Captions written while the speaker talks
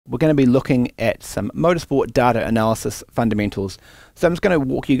we're going to be looking at some motorsport data analysis fundamentals. So I'm just going to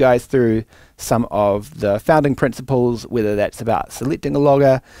walk you guys through some of the founding principles, whether that's about selecting a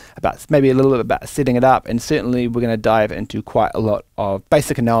logger, about maybe a little bit about setting it up, and certainly we're going to dive into quite a lot of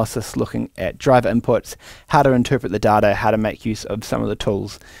basic analysis, looking at driver inputs, how to interpret the data, how to make use of some of the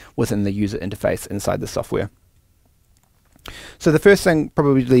tools within the user interface inside the software. So the first thing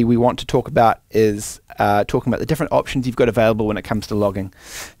probably we want to talk about is talking about the different options you've got available when it comes to logging.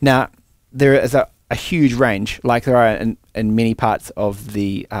 Now, there is a huge range, like there are in many parts of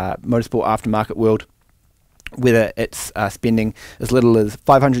the motorsport aftermarket world, whether it's spending as little as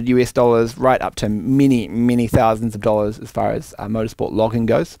 $500 right up to many thousands of dollars as far as motorsport logging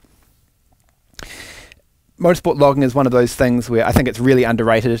goes. Motorsport logging is one of those things where I think it's really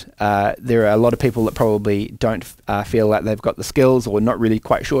underrated. There are a lot of people that probably don't feel like they've got the skills or not really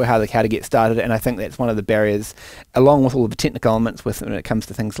quite sure how to get started, and I think that's one of the barriers, along with all of the technical elements when it comes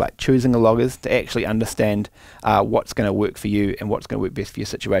to things like choosing a loggers, to actually understand what's going to work for you and what's going to work best for your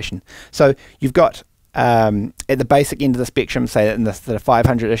situation. So you've got at the basic end of the spectrum, say in the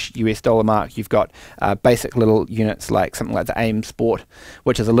 500-ish US dollar mark, you've got basic little units like something like the AIM Sport,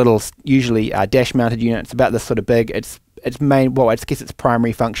 which is a little, usually dash-mounted unit. It's about this sort of big. Its main, well, I guess its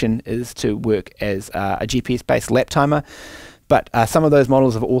primary function is to work as a GPS-based lap timer. But some of those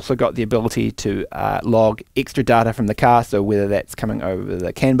models have also got the ability to log extra data from the car, so whether that's coming over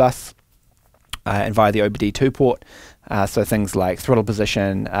the CAN bus and via the OBD2 port. So things like throttle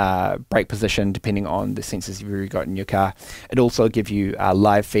position, brake position, depending on the sensors you've already got in your car. It also gives you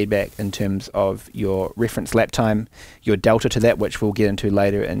live feedback in terms of your reference lap time, your delta to that, which we'll get into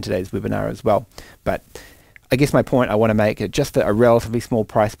later in today's webinar as well. But I guess my point I want to make, just at a relatively small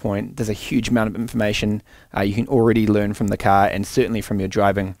price point, there's a huge amount of information you can already learn from the car and certainly from your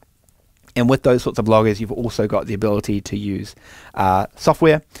driving. And with those sorts of loggers, you've also got the ability to use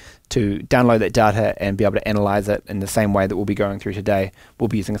software to download that data and be able to analyze it in the same way that we'll be going through today. We'll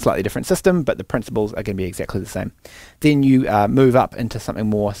be using a slightly different system, but the principles are going to be exactly the same. Then you move up into something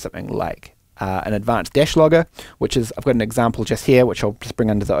like an advanced dash logger, which is, I've got an example just here, which I'll just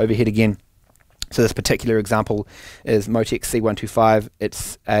bring under the overhead again. So this particular example is Motec C125.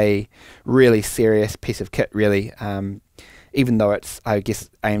 It's a really serious piece of kit, really, even though it's, I guess,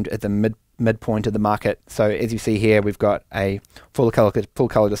 aimed at the midpoint of the market. So as you see here, we've got a full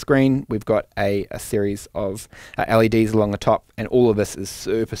color screen, we've got a series of LEDs along the top, and all of this is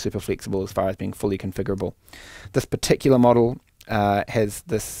super flexible as far as being fully configurable. This particular model has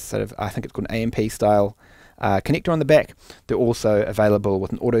this sort of, I think it's called an AMP style connector on the back. They're also available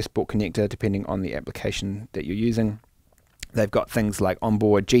with an Autosport connector depending on the application that you're using. They've got things like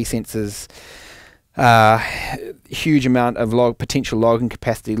onboard G sensors, huge amount of potential logging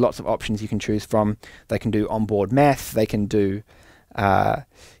capacity, lots of options you can choose from. They can do onboard math, they can do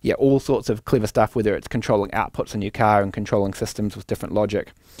all sorts of clever stuff, whether it's controlling outputs in your car and controlling systems with different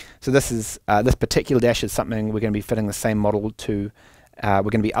logic. So this is this particular dash is something we're going to be fitting the same model to. We're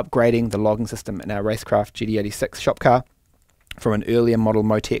going to be upgrading the logging system in our racecraft GT86 shop car from an earlier model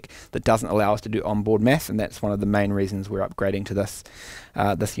Motec that doesn't allow us to do onboard math, and that's one of the main reasons we're upgrading to this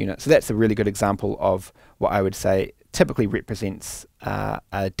this unit. So that's a really good example of what I would say typically represents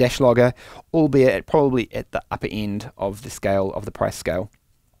a dash logger, albeit probably at the upper end of the scale, of the price scale.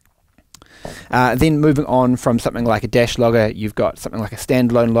 Then moving on from something like a dash logger, you've got something like a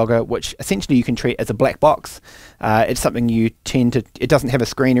standalone logger, which essentially you can treat as a black box. It's something you tend to, it doesn't have a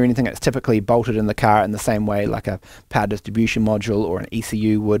screen or anything, it's typically bolted in the car in the same way like a power distribution module or an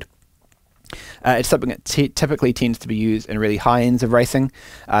ECU would. It's something that typically tends to be used in really high ends of racing.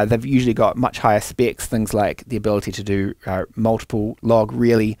 They've usually got much higher specs, things like the ability to do multiple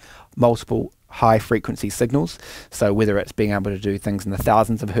high frequency signals, so whether it's being able to do things in the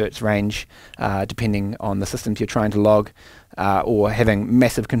thousands of hertz range depending on the systems you're trying to log, or having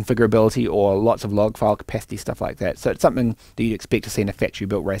massive configurability or lots of log file capacity, stuff like that. So it's something that you'd expect to see in a factory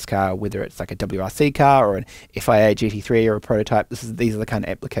built race car, whether it's like a WRC car or an FIA GT3 or a prototype. These are the kind of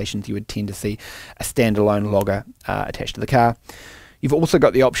applications you would tend to see a standalone logger attached to the car. You've also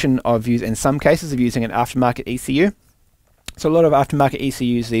got the option of in some cases of using an aftermarket ECU. So a lot of aftermarket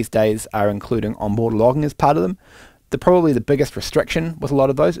ECUs these days are including onboard logging as part of them. Probably the biggest restriction with a lot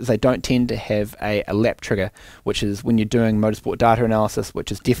of those is they don't tend to have a lap trigger, which is when you're doing motorsport data analysis,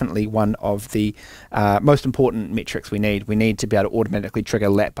 which is definitely one of the most important metrics we need. We need to be able to automatically trigger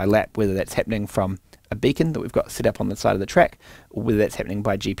lap by lap, whether that's happening from a beacon that we've got set up on the side of the track, or whether that's happening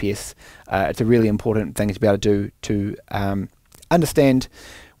by GPS. It's a really important thing to be able to do to understand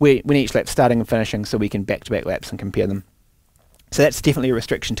when each lap's starting and finishing, so we can back-to-back laps and compare them. So that's definitely a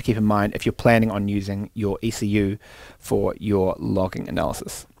restriction to keep in mind if you're planning on using your ECU for your logging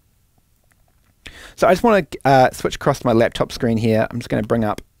analysis. So I just want to switch across to my laptop screen here. I'm just going to bring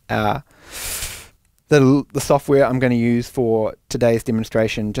up the software I'm going to use for today's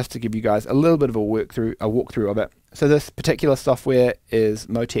demonstration, just to give you guys a little bit of a walkthrough of it. So this particular software is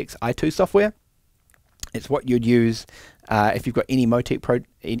Motec's i2 software. It's what you'd use if you've got any Motec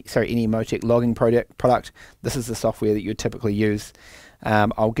any Motec logging product. This is the software that you'd typically use.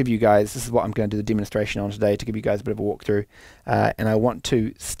 I'll give you guys, this is what I'm going to do the demonstration on today, to give you guys a bit of a walkthrough. And I want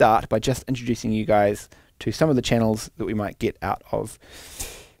to start by just introducing you guys to some of the channels that we might get out of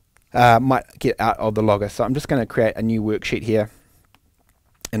the logger. So I'm just going to create a new worksheet here,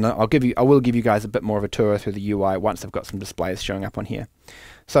 and I will give you guys a bit more of a tour through the UI once I've got some displays showing up on here.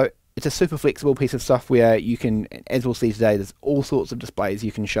 So it's a super flexible piece of software. You can, as we'll see today, there's all sorts of displays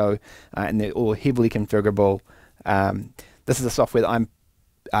you can show, and they're all heavily configurable. This is a software that I'm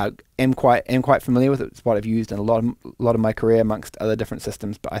am quite familiar with. It's what I've used in a lot of my career amongst other different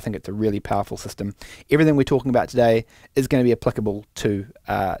systems, but I think it's a really powerful system. Everything we're talking about today is going to be applicable to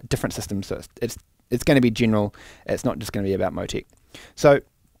different systems, so it's going to be general. It's not just going to be about Motec. So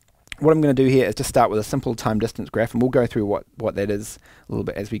what I'm going to do here is just start with a simple time distance graph, and we'll go through what that is a little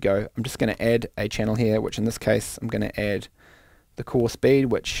bit as we go. I'm just going to add a channel here, which in this case I'm going to add the core speed,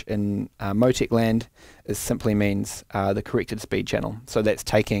 which in Motec land simply means the corrected speed channel. So that's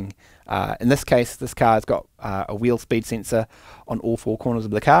taking, in this case, this car's got a wheel speed sensor on all four corners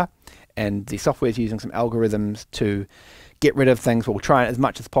of the car, and the software is using some algorithms to get rid of things, we'll try as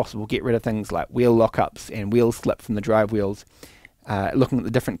much as possible, get rid of things like wheel lockups and wheel slip from the drive wheels, looking at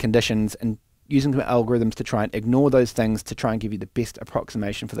the different conditions and using some algorithms to try and ignore those things to try and give you the best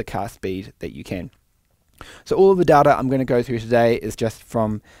approximation for the car speed that you can. So all of the data I'm going to go through today is just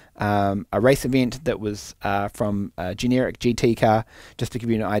from a race event that was from a generic GT car, just to give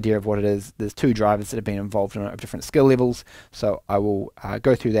you an idea of what it is. There's two drivers that have been involved in it of different skill levels, so I will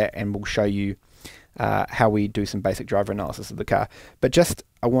go through that and we'll show you how we do some basic driver analysis of the car. But just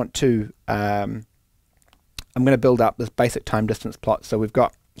I want to, I'm going to build up this basic time distance plot. So we've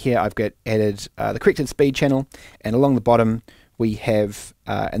got here, I've got added the corrected speed channel, and along the bottom we have,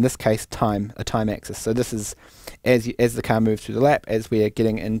 in this case, a time axis. So this is as the car moves through the lap, as we are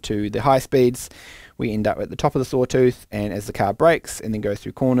getting into the high speeds, we end up at the top of the sawtooth, and as the car brakes and then goes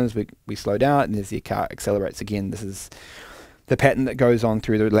through corners, we slow down, and as the car accelerates again, this is the pattern that goes on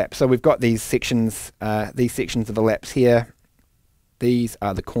through the lap. So we've got these sections of the laps here. These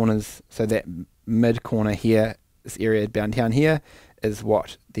are the corners, so that mid corner here, this area down here, is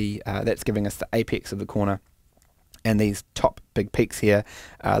what that's giving us the apex of the corner. And these top big peaks here,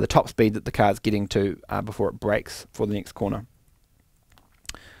 the top speed that the car is getting to before it brakes for the next corner.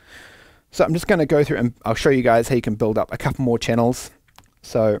 So I'm just going to go through and I'll show you guys how you can build up a couple more channels.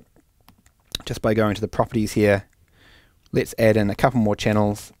 So just by going to the properties here, let's add in a couple more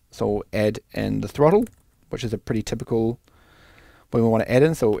channels. So we'll add in the throttle, which is a pretty typical one we want to add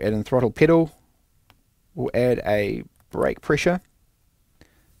in. So we'll add in throttle pedal. We'll add a brake pressure,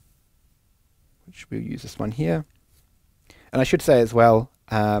 which we'll use this one here. And I should say as well,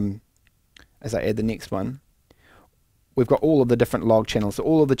 as I add the next one, we've got all of the different log channels. So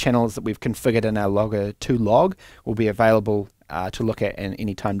all of the channels that we've configured in our logger to log will be available to look at in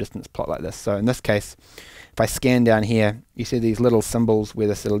any time distance plot like this. So in this case, if I scan down here, you see these little symbols where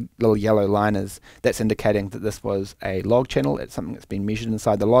this little yellow line is. That's indicating that this was a log channel. It's something that's been measured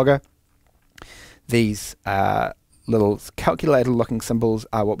inside the logger. These little calculator looking symbols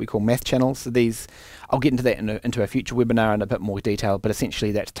are what we call math channels. So these, I'll get into that into a future webinar in a bit more detail, but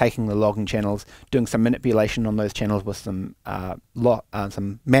essentially that's taking the logging channels, doing some manipulation on those channels with some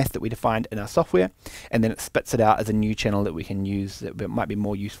math that we defined in our software, and then it spits it out as a new channel that we can use that might be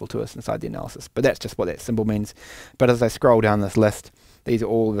more useful to us inside the analysis. But that's just what that symbol means. But as I scroll down this list, these are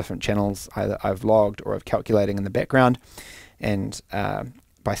all the different channels either I've logged or I've calculating in the background, and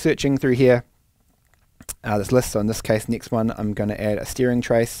by searching through here, this list, so in this case, next one, I'm going to add a steering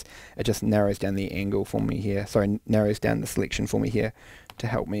trace. It just narrows down the angle for me here, sorry, narrows down the selection for me here to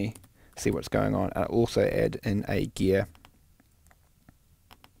help me see what's going on. I'll also add in a gear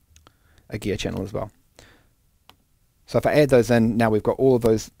channel as well. So if I add those in, now we've got all of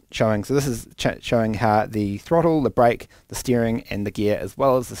those showing. So this is showing how the throttle, the brake, the steering, and the gear, as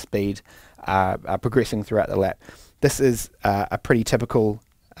well as the speed, are progressing throughout the lap. This is a pretty typical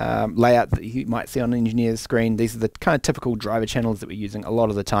layout that you might see on an engineer's screen. These are the kind of typical driver channels that we're using a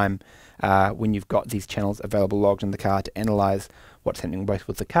lot of the time when you've got these channels available logged in the car to analyze what's happening both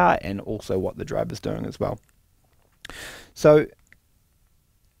with the car and also what the driver's doing as well. So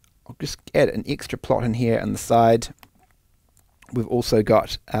I'll just add an extra plot in here on the side. We've also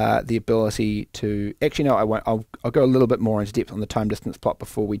got the ability to, actually no, I won't, I'll go a little bit more into depth on the time distance plot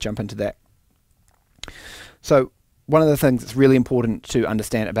before we jump into that. So one of the things that's really important to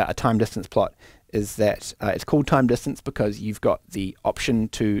understand about a time distance plot is that it's called time distance because you've got the option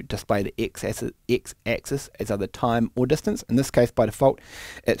to display the x-axis as either time or distance. In this case, by default,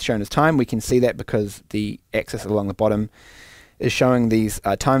 it's shown as time. We can see that because the axis along the bottom is showing these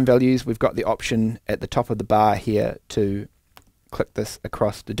time values. We've got the option at the top of the bar here to click this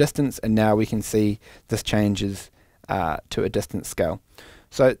across the distance, and now we can see this changes to a distance scale.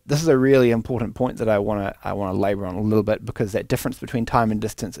 So this is a really important point that I want to labour on a little bit, because that difference between time and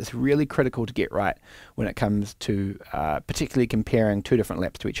distance is really critical to get right when it comes to particularly comparing two different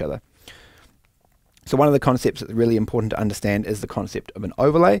laps to each other. So one of the concepts that's really important to understand is the concept of an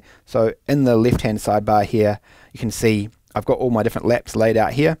overlay. So in the left-hand sidebar here, you can see I've got all my different laps laid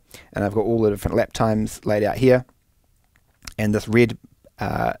out here, and I've got all the different lap times laid out here, and this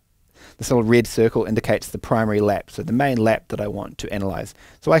little red circle indicates the primary lap, so the main lap that I want to analyze.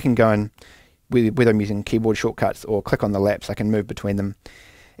 So I can go and, whether I'm using keyboard shortcuts or click on the laps, I can move between them.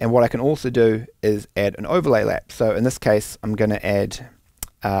 And what I can also do is add an overlay lap. So in this case, I'm going to add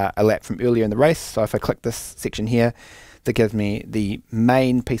a lap from earlier in the race. So if I click this section here, that gives me the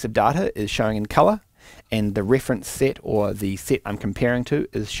main piece of data is showing in color, and the reference set, or the set I'm comparing to,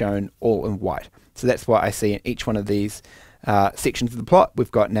 is shown all in white. So that's what I see in each one of these sections of the plot.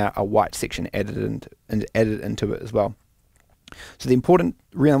 We've got now a white section added into it as well. So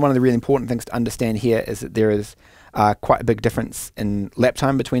one of the really important things to understand here is that there is quite a big difference in lap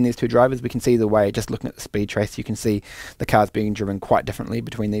time between these two drivers. We can see the way, just looking at the speed trace, you can see the cars being driven quite differently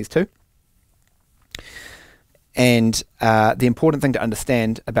between these two. And the important thing to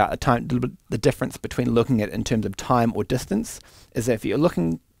understand about the difference between looking at it in terms of time or distance is that if you're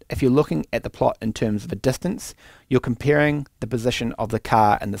looking at the plot in terms of a distance, you're comparing the position of the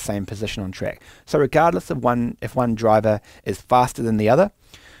car in the same position on track. So regardless of if one driver is faster than the other,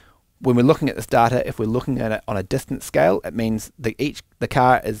 when we're looking at this data, if we're looking at it on a distance scale, it means that the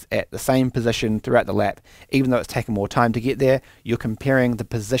car is at the same position throughout the lap. Even though it's taken more time to get there, you're comparing the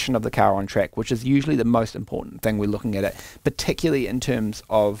position of the car on track, which is usually the most important thing we're looking at it, particularly in terms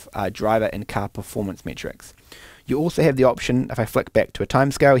of driver and car performance metrics. You also have the option, if I flick back to a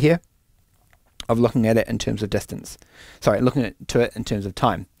time scale here, of looking at it in terms of distance. Sorry, looking at it in terms of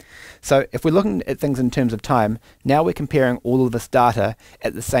time. So if we're looking at things in terms of time, now we're comparing all of this data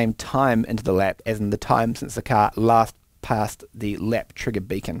at the same time into the lap, as in the time since the car last passed the lap trigger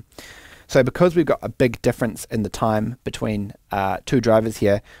beacon. So because we've got a big difference in the time between two drivers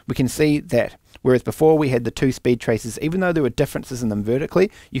here, we can see that whereas before we had the two speed traces, even though there were differences in them vertically,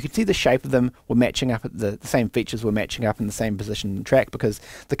 you could see the shape of them were matching up, the same features were matching up in the same position on the track, because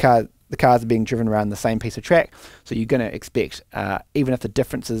the cars are being driven around the same piece of track. So you're going to expect, even if the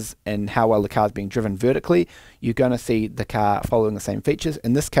differences in how well the car is being driven vertically, you're going to see the car following the same features.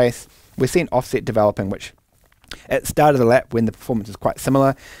 In this case, we're seeing offset developing, which at the start of the lap, when the performance is quite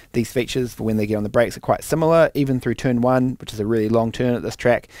similar, these features for when they get on the brakes are quite similar. Even through turn 1, which is a really long turn at this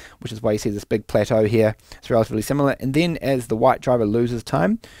track, which is why you see this big plateau here, it's relatively similar. And then as the white driver loses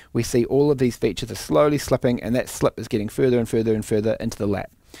time, we see all of these features are slowly slipping, and that slip is getting further and further and further into the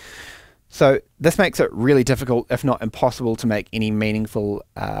lap. So this makes it really difficult, if not impossible, to make any meaningful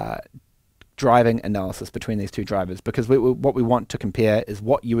driving analysis between these two drivers, because what we want to compare is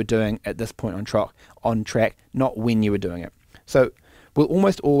what you were doing at this point on track, not when you were doing it. So we'll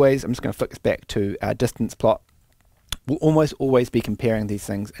almost always, I'm just going to flick this back to our distance plot, we'll almost always be comparing these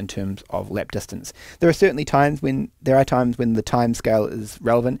things in terms of lap distance. There are times when the time scale is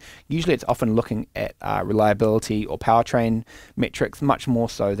relevant. Usually it's often looking at reliability or powertrain metrics, much more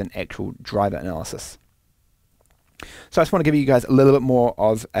so than actual driver analysis. So I just want to give you guys a little bit more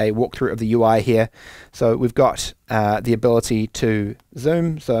of a walkthrough of the UI here. So we've got the ability to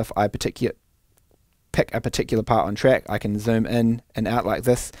zoom. So if I pick a particular part on track, I can zoom in and out like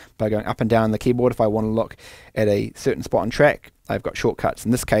this by going up and down on the keyboard. If I want to look at a certain spot on track, I've got shortcuts. In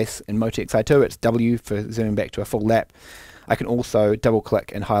this case, in MotoXI2, it's W for zooming back to a full lap. I can also double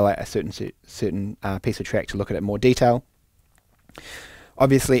click and highlight a certain piece of track to look at it in more detail.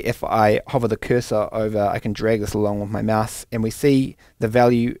 Obviously, if I hover the cursor over, I can drag this along with my mouse, and we see the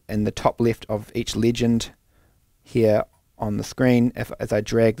value in the top left of each legend here on the screen. As I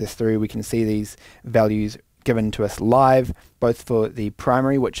drag this through, we can see these values given to us live, both for the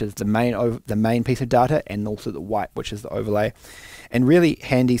primary, which is the main piece of data, and also the white, which is the overlay. And really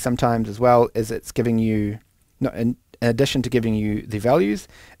handy sometimes as well is it's giving you, in addition to giving you the values,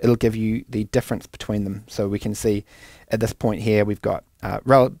 it'll give you the difference between them. So we can see at this point here, we've got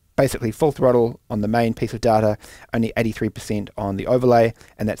basically full throttle on the main piece of data, only 83% on the overlay,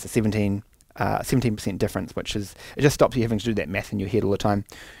 and that's a 17% difference, which is, it just stops you having to do that math in your head all the time.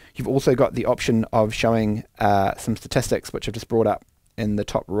 You've also got the option of showing some statistics, which I've just brought up in the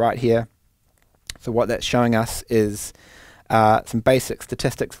top right here. So what that's showing us is some basic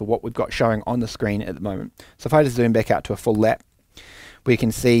statistics for what we've got showing on the screen at the moment. So if I just zoom back out to a full lap, we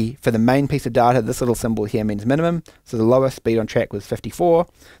can see for the main piece of data, this little symbol here means minimum. So the lowest speed on track was 54,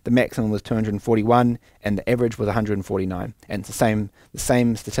 the maximum was 241, and the average was 149. And it's the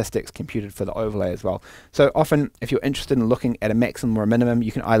same statistics computed for the overlay as well. So often, if you're interested in looking at a maximum or a minimum,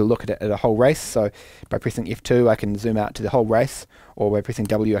 you can either look at it at a whole race. So by pressing F2, I can zoom out to the whole race, or by pressing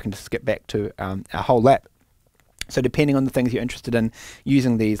W, I can just skip back to a whole lap. So depending on the things you're interested in,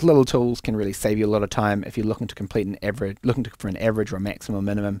 using these little tools can really save you a lot of time if you're looking to complete an average, for an average or a maximum or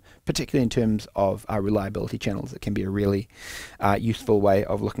minimum, particularly in terms of reliability channels. It can be a really useful way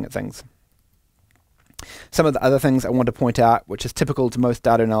of looking at things. Some of the other things I want to point out, which is typical to most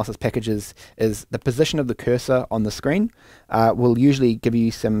data analysis packages, is the position of the cursor on the screen will usually give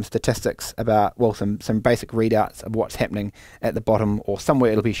you some statistics about, well, some basic readouts of what's happening at the bottom, or somewhere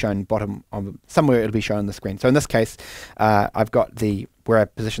it'll be shown somewhere it'll be shown on the screen. So in this case, I've got where I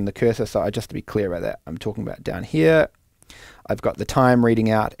position the cursor. So just to be clear about that, I'm talking about down here. I've got the time reading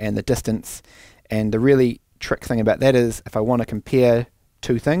out and the distance, and the really trick thing about that is if I want to compare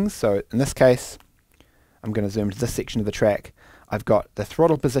two things. So in this case, I'm going to zoom to this section of the track. I've got the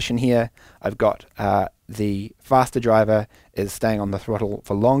throttle position here. I've got the faster driver is staying on the throttle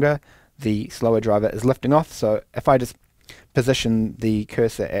for longer. The slower driver is lifting off. So if I just position the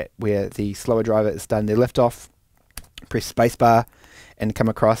cursor at where the slower driver is starting their lift off, press spacebar, and come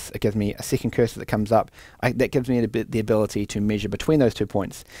across, it gives me a second cursor that comes up. That gives me the ability to measure between those 2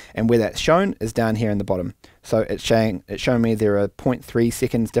 points, and where that's shown is down here in the bottom. So it's showing me there are 0.3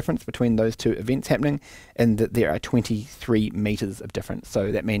 seconds difference between those two events happening, and that there are 23 meters of difference.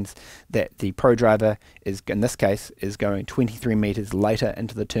 So that means that the pro driver is, in this case, is going 23 meters later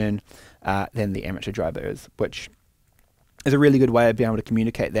into the turn than the amateur driver is, which is a really good way of being able to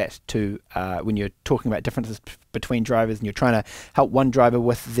communicate that to when you're talking about differences between drivers and you're trying to help one driver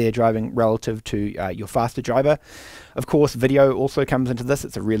with their driving relative to your faster driver. Of course, video also comes into this.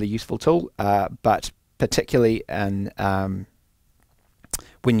 It's a really useful tool, but particularly in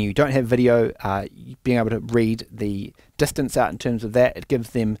when you don't have video, being able to read the distance out in terms of that, it gives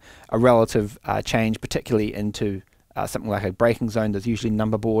them a relative change, particularly into something like a braking zone. There's usually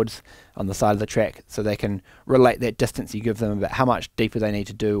number boards on the side of the track, so they can relate that distance you give them about how much deeper they need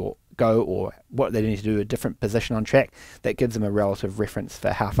to do or go, or what they need to do at a different position on track. That gives them a relative reference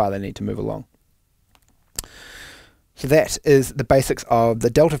for how far they need to move along. So that is the basics of the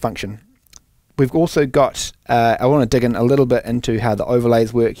delta function. We've also got, I want to dig in a little bit into how the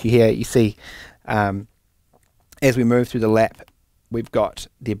overlays work. Here you see as we move through the lap, we've got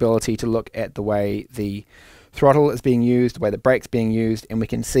the ability to look at the way the throttle is being used, the way the brake's being used, and we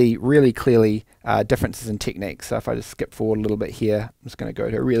can see really clearly differences in techniques. So if I just skip forward a little bit here, I'm just going to go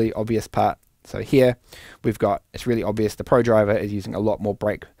to a really obvious part. So here we've got, it's really obvious the pro driver is using a lot more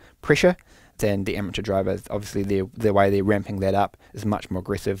brake pressure than the amateur driver. Obviously the way they're ramping that up is much more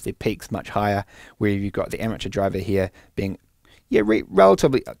aggressive, their peak's much higher, where you've got the amateur driver here being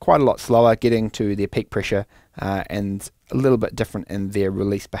relatively quite a lot slower getting to their peak pressure, and a little bit different in their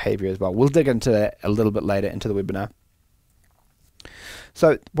release behavior as well. We'll dig into that a little bit later into the webinar.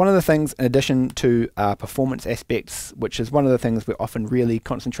 So one of the things, in addition to performance aspects, which is one of the things we're often really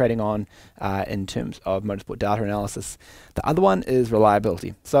concentrating on in terms of motorsport data analysis, the other one is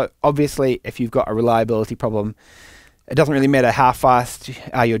reliability. So obviously if you've got a reliability problem, it doesn't really matter how fast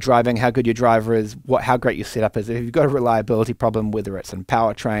you're driving, how good your driver is, how great your setup is. If you've got a reliability problem, whether it's in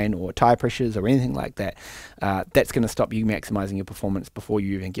powertrain or tire pressures or anything like that, that's going to stop you maximizing your performance before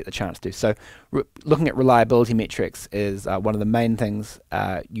you even get the chance to. So looking at reliability metrics is one of the main things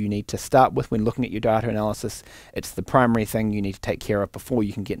you need to start with when looking at your data analysis. It's the primary thing you need to take care of before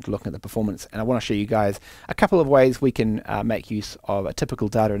you can get into looking at the performance. And I want to show you guys a couple of ways we can make use of a typical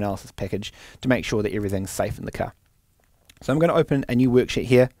data analysis package to make sure that everything's safe in the car. So I'm going to open a new worksheet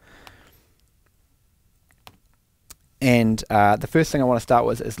here, and the first thing I want to start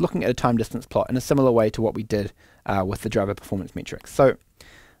with is looking at a time distance plot in a similar way to what we did with the driver performance metrics. So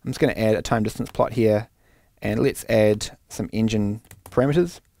I'm just going to add a time distance plot here, and let's add some engine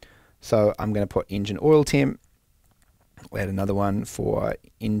parameters. So I'm going to put engine oil temp, we'll add another one for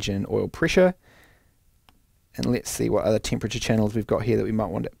engine oil pressure, and let's see what other temperature channels we've got here that we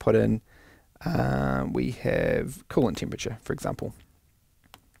might want to put in. We have coolant temperature, for example.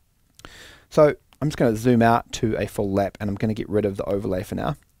 So I'm just going to zoom out to a full lap, and I'm going to get rid of the overlay for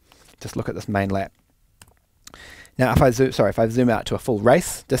now. Just look at this main lap. Now, if I zoom out to a full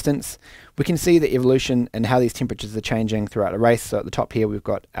race distance, we can see the evolution and how these temperatures are changing throughout the race. So at the top here, we've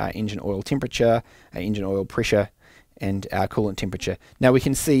got our engine oil temperature, our engine oil pressure, and our coolant temperature. Now we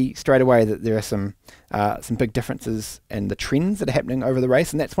can see straight away that there are some big differences in the trends that are happening over the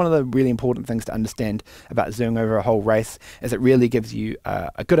race, and that's one of the really important things to understand about zooming over a whole race, is it really gives you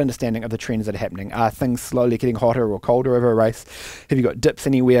a good understanding of the trends that are happening. Are things slowly getting hotter or colder over a race? Have you got dips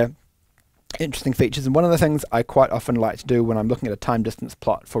anywhere? Interesting features. And one of the things I quite often like to do when I'm looking at a time distance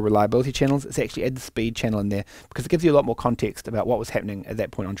plot for reliability channels is actually add the speed channel in there, because it gives you a lot more context about what was happening at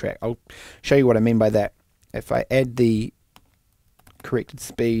that point on track. I'll show you what I mean by that. If I add the corrected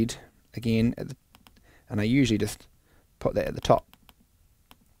speed again, and I usually just put that at the top.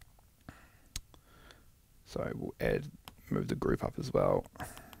 So we'll move the group up as well,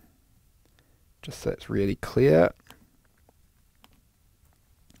 just so it's really clear.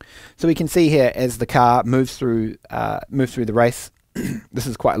 So we can see here as the car moves through the race. This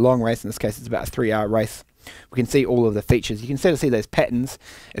is quite a long race. In this case, it's about a 3-hour race. We can see all of the features. You can sort of see those patterns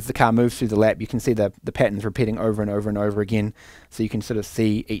as the car moves through the lap. You can see the patterns repeating over and over and over again. So you can sort of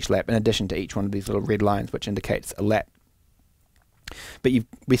see each lap in addition to each one of these little red lines, which indicates a lap. But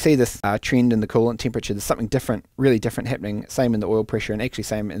we see this trend in the coolant temperature. There's something different, really different happening. Same in the oil pressure, and actually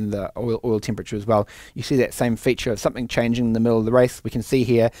same in the oil temperature as well. You see that same feature of something changing in the middle of the race. We can see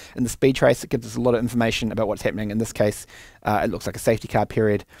here in the speed trace, it gives us a lot of information about what's happening. In this case, it looks like a safety car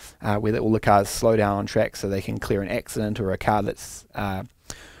period where all the cars slow down on track so they can clear an accident or a car that's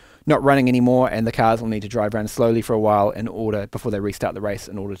not running anymore, and the cars will need to drive around slowly for a while before they restart the race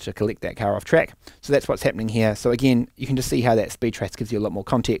in order to collect that car off track. So that's what's happening here. So again, you can just see how that speed trace gives you a lot more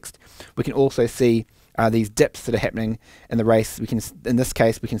context. We can also see these dips that are happening in the race. In this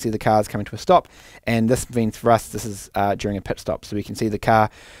case, we can see the cars coming to a stop, and this means for us this is during a pit stop. So we can see the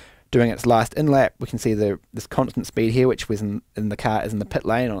car doing its last in lap. We can see this constant speed here, which was in the car is in the pit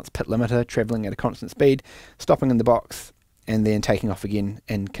lane on its pit limiter, travelling at a constant speed, stopping in the box, and then taking off again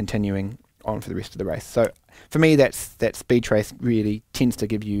and continuing on for the rest of the race. So for me, that speed trace really tends to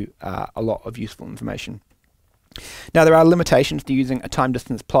give you a lot of useful information. Now, there are limitations to using a time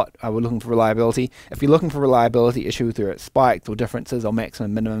distance plot. We're looking for reliability. If you're looking for reliability issues, whether it's spikes or differences or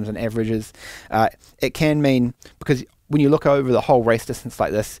maximum, minimums and averages, it can mean, because when you look over the whole race distance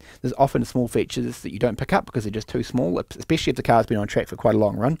like this, there's often small features that you don't pick up because they're just too small, especially if the car's been on track for quite a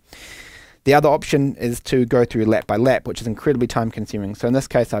long run. The other option is to go through lap by lap, which is incredibly time consuming. So in this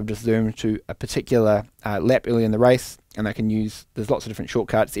case, I've just zoomed to a particular lap early in the race, and I can there's lots of different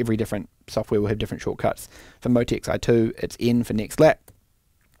shortcuts. Every different software will have different shortcuts. For Motex i2, it's N for next lap.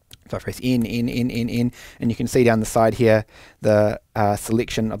 So I press N, and you can see down the side here, the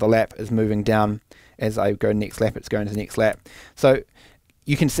selection of the lap is moving down. As I go next lap, it's going to the next lap. So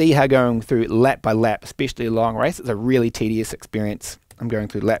you can see how going through lap by lap, especially a long race, is a really tedious experience. I'm going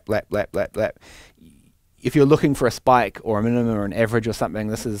through lap. If you're looking for a spike or a minimum or an average or something,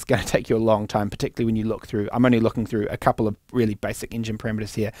 this is going to take you a long time, particularly when you look through. I'm only looking through a couple of really basic engine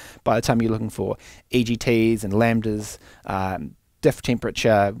parameters here. By the time you're looking for EGTs and lambdas, diff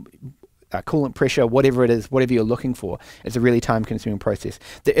temperature, coolant pressure, whatever it is, whatever you're looking for, it's a really time-consuming process.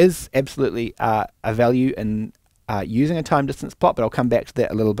 There is absolutely a value in using a time distance plot, but I'll come back to that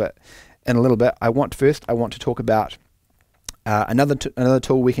in a little bit. I want to talk about another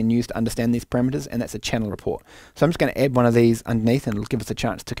tool we can use to understand these parameters, and that's a channel report. So I'm just going to add one of these underneath, and it'll give us a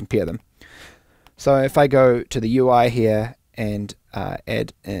chance to compare them. So if I go to the UI here and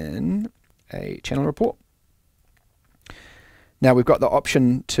add in a channel report, now we've got the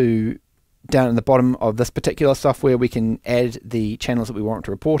option to, down in the bottom of this particular software, we can add the channels that we want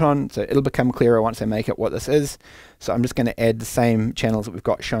to report on. So it'll become clearer once I make it what this is. So I'm just going to add the same channels that we've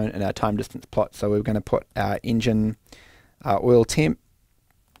got shown in our time distance plot. So we're going to put our engine oil temp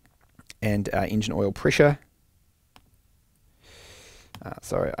and engine oil pressure.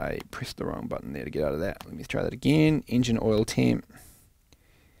 Sorry, I pressed the wrong button there to get out of that. Let me try that again. Engine oil temp,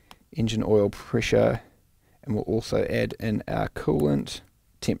 engine oil pressure, and we'll also add in our coolant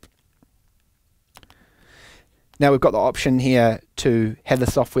temp. Now we've got the option here to have the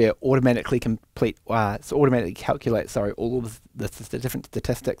software automatically calculate all of the different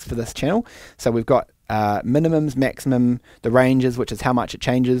statistics for this channel. So we've got minimums, maximum, the ranges, which is how much it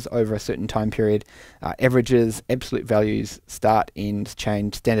changes over a certain time period, averages, absolute values, start, end,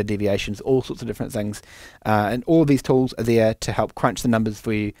 change, standard deviations, all sorts of different things. And all of these tools are there to help crunch the numbers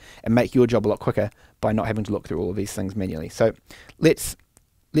for you and make your job a lot quicker by not having to look through all of these things manually. So let's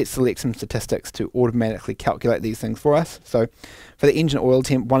select some statistics to automatically calculate these things for us. So for the engine oil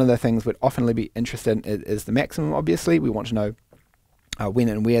temp, one of the things we'd often be interested in is the maximum, obviously. We want to know when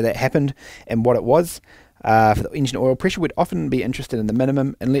and where that happened and what it was. For the engine oil pressure, we'd often be interested in the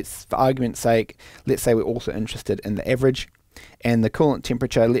minimum, and for argument's sake, let's say we're also interested in the average. And the coolant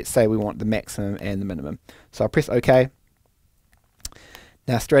temperature, let's say we want the maximum and the minimum. So I'll press OK.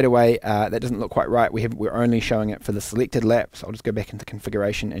 Now straight away, that doesn't look quite right. We're only showing it for the selected lap, so I'll just go back into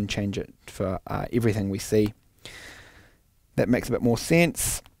configuration and change it for everything we see. That makes a bit more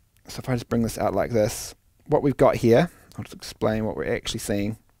sense. So if I just bring this out like this, what we've got here, I'll just explain what we're actually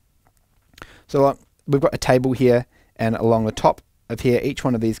seeing. So we've got a table here, and along the top of here, each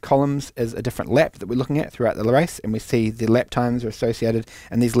one of these columns is a different lap that we're looking at throughout the race, and we see the lap times are associated,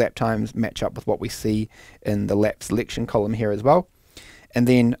 and these lap times match up with what we see in the lap selection column here as well. And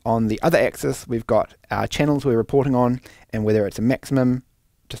then on the other axis, we've got our channels we're reporting on, and whether it's a maximum,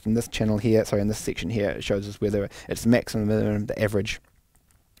 just in this channel here, sorry, in this section here, it shows us whether it's the maximum, minimum, the average.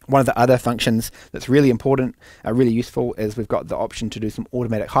 One of the other functions that's really important, really useful, is we've got the option to do some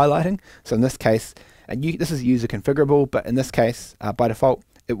automatic highlighting. So in this case, this is user configurable, but in this case, by default,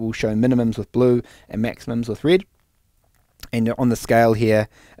 it will show minimums with blue and maximums with red. And on the scale here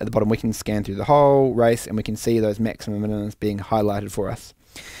at the bottom, we can scan through the whole race, and we can see those maximum minimums being highlighted for us.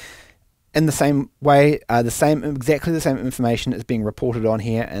 In the same way, exactly the same information is being reported on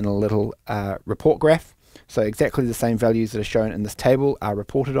here in a little report graph. So exactly the same values that are shown in this table are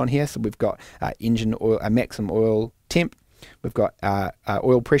reported on here. So we've got engine oil, maximum oil temp, we've got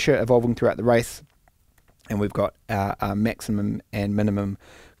oil pressure evolving throughout the race, and we've got maximum and minimum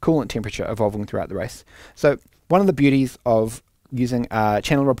coolant temperature evolving throughout the race. So one of the beauties of using a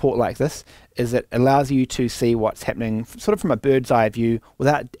channel report like this is it allows you to see what's happening sort of from a bird's eye view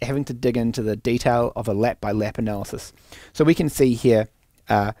without having to dig into the detail of a lap by lap analysis. So we can see here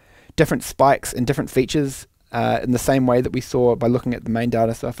different spikes and different features in the same way that we saw by looking at the main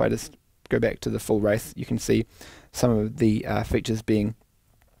data. So if I just go back to the full race, you can see some of the features being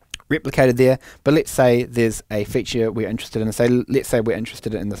replicated there. But let's say there's a feature we're interested in. Let's say we're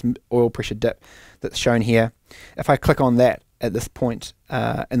interested in this oil pressure dip that's shown here. If I click on that at this point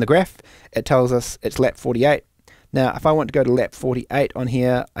in the graph, it tells us it's lap 48. Now if I want to go to lap 48 on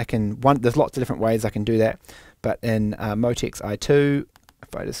here, there's lots of different ways I can do that, but in Motex i2,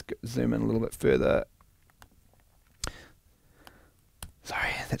 if I just zoom in a little bit further, sorry,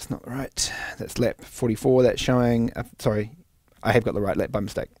 that's not right, that's lap 44, that's showing, sorry, I have got the right lap by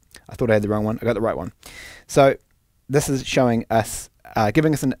mistake. I thought I had the wrong one, I got the right one. So this is showing us,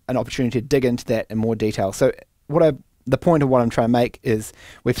 giving us an opportunity to dig into that in more detail. So the point of what I'm trying to make is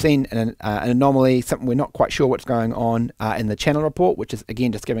we've seen an anomaly, something we're not quite sure what's going on in the channel report, which is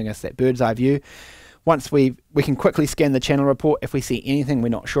again just giving us that bird's eye view. Once we can quickly scan the channel report. If we see anything we're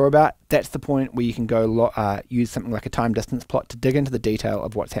not sure about, that's the point where you can go use something like a time distance plot to dig into the detail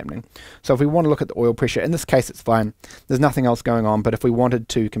of what's happening. So if we want to look at the oil pressure, in this case it's fine, there's nothing else going on, but if we wanted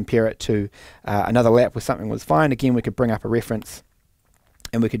to compare it to another lap where something was fine, again we could bring up a reference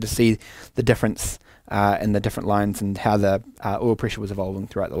and we could just see the difference in the different lines and how the oil pressure was evolving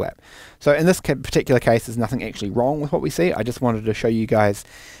throughout the lap. So in this particular case, there's nothing actually wrong with what we see. I just wanted to show you guys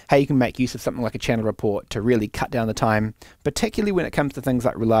how you can make use of something like a channel report to really cut down the time, particularly when it comes to things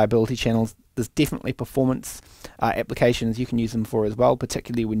like reliability channels. There's definitely performance applications you can use them for as well,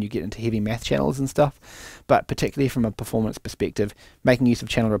 particularly when you get into heavy math channels and stuff. But particularly from a performance perspective, making use of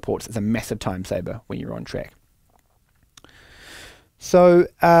channel reports is a massive time saver when you're on track. So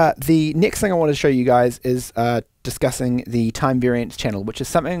the next thing I want to show you guys is discussing the time variance channel, which is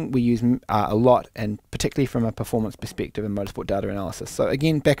something we use a lot, and particularly from a performance perspective in motorsport data analysis. So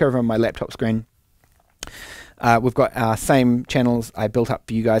again, back over on my laptop screen, we've got our same channels I built up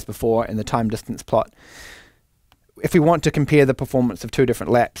for you guys before in the time distance plot. If we want to compare the performance of two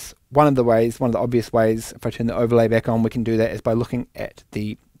different laps, one of the obvious ways, if I turn the overlay back on, we can do that is by looking at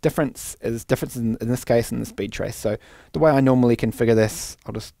the difference in this case in the speed trace. So the way I normally configure this,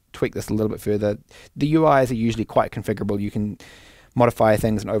 I'll just tweak this a little bit further. The UIs are usually quite configurable. You can modify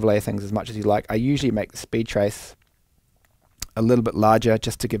things and overlay things as much as you like. I usually make the speed trace a little bit larger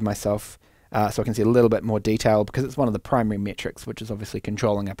just to give myself so I can see a little bit more detail, because it's one of the primary metrics, which is obviously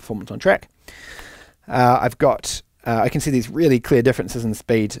controlling our performance on track. I can see these really clear differences in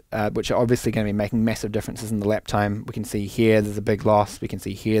speed, which are obviously going to be making massive differences in the lap time. We can see here there's a big loss, we can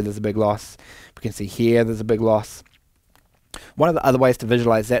see here there's a big loss, we can see here there's a big loss. One of the other ways to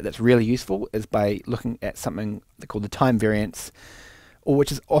visualize that's really useful is by looking at something called the time variance, or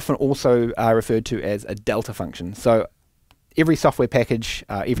which is often also referred to as a delta function. So every software package,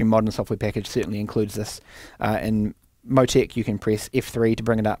 every modern software package certainly includes this. In Motec, you can press F3 to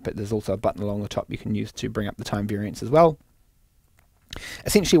bring it up, but there's also a button along the top you can use to bring up the time variance as well.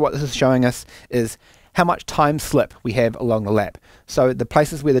 Essentially what this is showing us is how much time slip we have along the lap. So the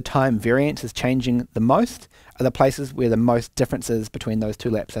places where the time variance is changing the most are the places where the most differences between those two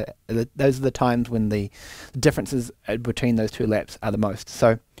laps are. Those are the times when the differences between those two laps are the most.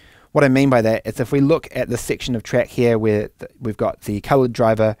 So what I mean by that is if we look at the section of track here where we've got the coloured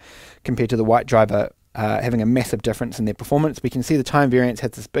driver compared to the white driver having a massive difference in their performance, we can see the time variance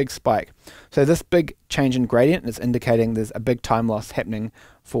has this big spike. So this big change in gradient is indicating there's a big time loss happening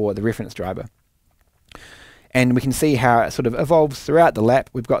for the reference driver. And we can see how it sort of evolves throughout the lap.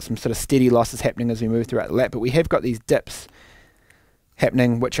 We've got some sort of steady losses happening as we move throughout the lap, but we have got these dips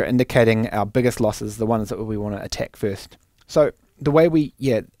happening which are indicating our biggest losses, the ones that we want to attack first. So the way we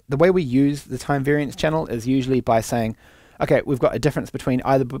use the time variance channel is usually by saying, okay, we've got a difference between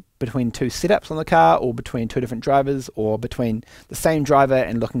either between two setups on the car, or between two different drivers, or between the same driver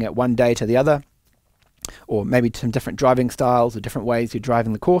and looking at one day to the other, or maybe some different driving styles or different ways you're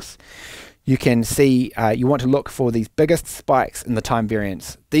driving the course. You can see you want to look for these biggest spikes in the time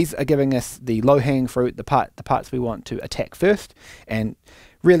variance. These are giving us the low-hanging fruit, the parts we want to attack first. And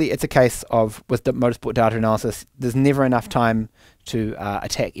really, it's a case of, with the motorsport data analysis, there's never enough time to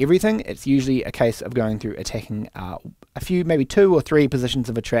attack everything. It's usually a case of going through attacking a few, maybe 2 or 3 positions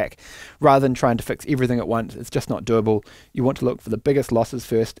of a track, rather than trying to fix everything at once. It's just not doable. You want to look for the biggest losses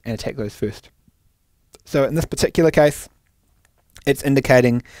first and attack those first. So in this particular case, it's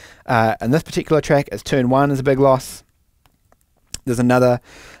indicating in this particular track as turn 1 is a big loss. There's another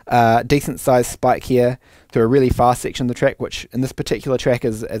decent sized spike here through a really fast section of the track, which in this particular track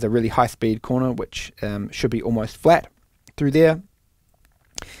is a really high speed corner, which should be almost flat through there.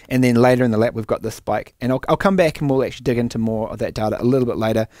 And then later in the lap we've got this spike, and I'll come back and we'll actually dig into more of that data a little bit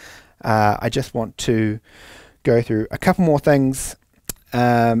later. I just want to go through a couple more things,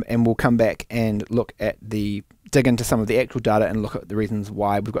 and we'll come back and dig into some of the actual data and look at the reasons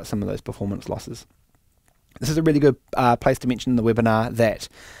why we've got some of those performance losses. This is a really good place to mention in the webinar that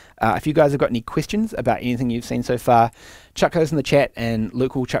if you guys have got any questions about anything you've seen so far, chuck those in the chat and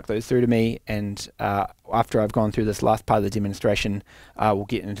Luke will chuck those through to me, and after I've gone through this last part of the demonstration, we'll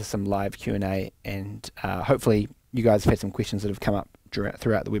get into some live Q&A, and hopefully you guys have had some questions that have come up throughout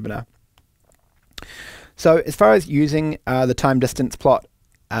the webinar. So as far as using the time distance plot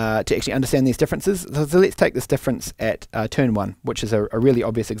to actually understand these differences, so let's take this difference at turn 1, which is a really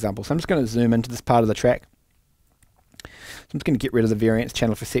obvious example. So I'm just going to zoom into this part of the track. So I'm just going to get rid of the variance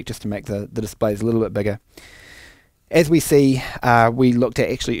channel for a sec just to make the displays a little bit bigger. As we see, we looked at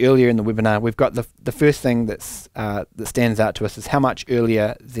actually earlier in the webinar, we've got the first thing that stands out to us is how much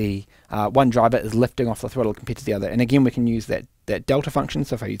earlier the one driver is lifting off the throttle compared to the other. And again, we can use that delta function.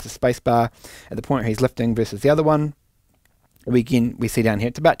 So if I use the space bar at the point where he's lifting versus the other one, we see down here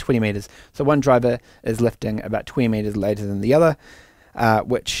it's about 20 meters. So one driver is lifting about 20 meters later than the other,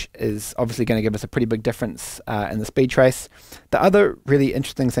 which is obviously going to give us a pretty big difference in the speed trace. The other really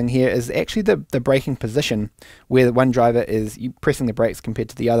interesting thing here is actually the braking position, where the one driver is pressing the brakes compared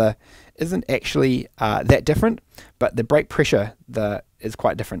to the other isn't actually that different, but the brake pressure is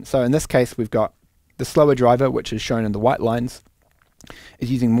quite different. So in this case, we've got the slower driver, which is shown in the white lines, is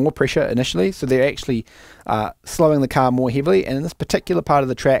using more pressure initially, so they're actually slowing the car more heavily. And in this particular part of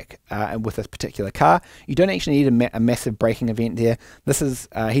the track, and with this particular car, you don't actually need a massive braking event there. This is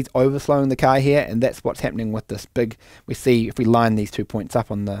he's overslowing the car here, and that's what's happening with this big. We see if we line these 2 points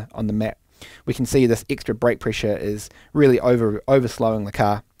up on the map, we can see this extra brake pressure is really overslowing the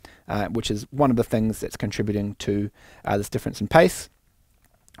car, which is one of the things that's contributing to this difference in pace.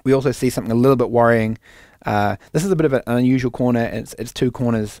 We also see something a little bit worrying. This is a bit of an unusual corner. It's 2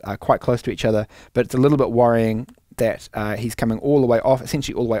 corners quite close to each other, but it's a little bit worrying that he's coming all the way off,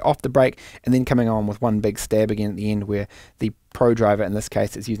 essentially all the way off the brake, and then coming on with one big stab again at the end, where the pro driver in this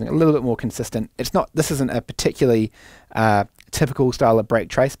case is using a little bit more consistent. This isn't a particularly typical style of brake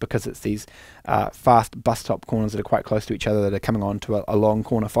trace, because it's these fast bus stop corners that are quite close to each other that are coming on to a long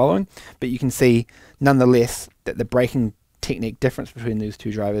corner following. But you can see nonetheless that the braking technique difference between these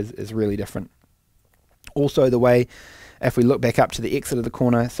two drivers is really different. Also, the way, if we look back up to the exit of the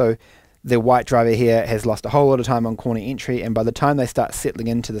corner, so the white driver here has lost a whole lot of time on corner entry, and by the time they start settling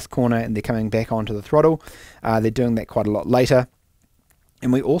into this corner and they're coming back onto the throttle, they're doing that quite a lot later.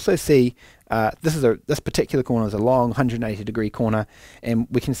 And we also see this particular corner is a long 180-degree corner, and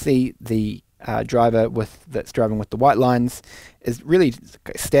we can see the driver that's driving with the white lines is really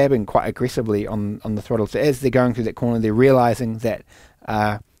stabbing quite aggressively on the throttle. So as they're going through that corner, they're realizing that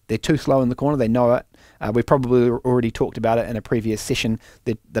they're too slow in the corner. They know it. We probably already talked about it in a previous session.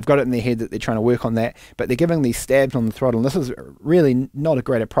 They've got it in their head that they're trying to work on that, but they're giving these stabs on the throttle, and this is really not a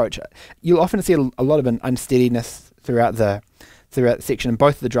great approach. You'll often see a lot of an unsteadiness throughout the throughout the section, and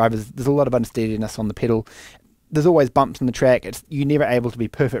both of the drivers, there's a lot of unsteadiness on the pedal. There's always bumps in the track. You're never able to be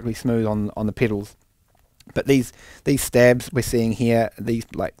perfectly smooth on the pedals. But these stabs we're seeing here, these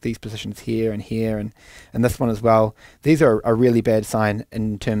positions here and here and this one as well, these are a really bad sign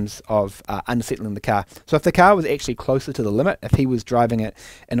in terms of unsettling the car. So if the car was actually closer to the limit, if he was driving it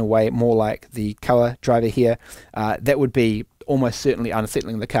in a way more like the colour driver here, that would be almost certainly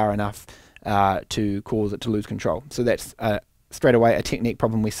unsettling the car enough to cause it to lose control. So that's straight away a technique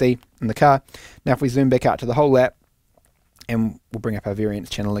problem we see in the car. Now if we zoom back out to the whole lap, and we'll bring up our variance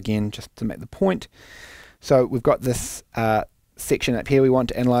channel again just to make the point. So we've got this section up here we want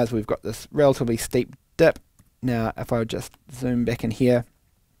to analyze. We've got this relatively steep dip. Now if I just zoom back in here,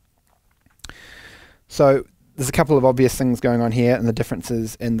 so there's a couple of obvious things going on here, and the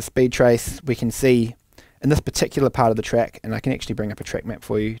differences in the speed trace we can see in this particular part of the track, and I can actually bring up a track map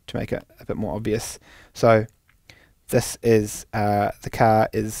for you to make it a bit more obvious. So this is the car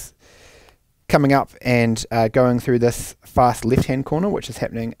is coming up and going through this fast left-hand corner, which is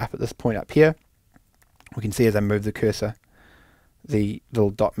happening up at this point up here. We can see as I move the cursor, the little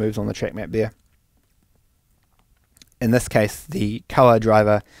dot moves on the track map there. In this case, the colour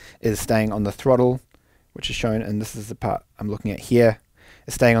driver is staying on the throttle, which is shown, and this is the part I'm looking at here.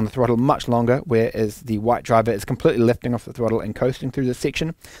 It's staying on the throttle much longer, whereas the white driver is completely lifting off the throttle and coasting through this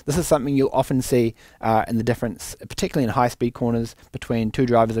section. This is something you'll often see in the difference, particularly in high-speed corners, between two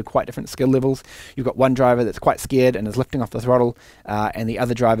drivers of quite different skill levels. You've got one driver that's quite scared and is lifting off the throttle, and the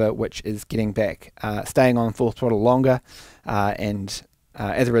other driver which is getting back, staying on full throttle longer, and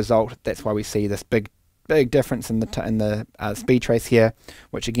as a result, that's why we see this big difference in the speed trace here,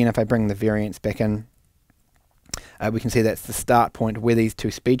 which again, if I bring the variance back in, we can see that's the start point where these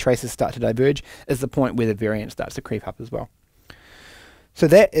two speed traces start to diverge, is the point where the variance starts to creep up as well. So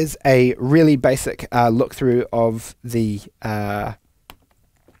that is a really basic look through of the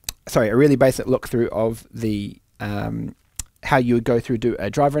how you would go through do a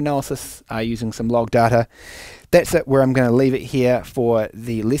driver analysis using some log data. That's it, where I'm going to leave it here for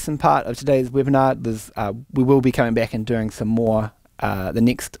the lesson part of today's webinar. We will be coming back and doing some more. The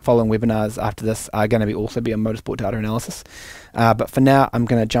next following webinars after this are going to also be on motorsport data analysis. But for now, I'm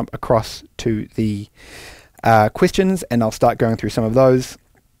going to jump across to the questions, and I'll start going through some of those.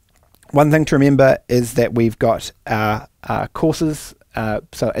 One thing to remember is that we've got our courses.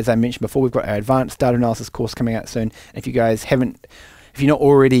 So as I mentioned before, we've got our advanced data analysis course coming out soon. If you guys haven't, if you're not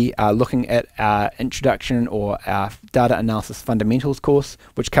already looking at our introduction or our data analysis fundamentals course,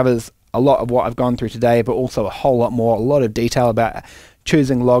 which covers a lot of what I've gone through today, but also a whole lot more, a lot of detail about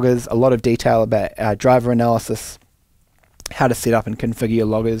choosing loggers, a lot of detail about driver analysis, how to set up and configure your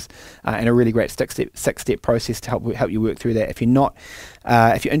loggers, and a really great six-step process to help you work through that. If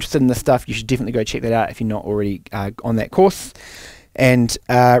you're interested in this stuff, you should definitely go check that out if you're not already on that course. And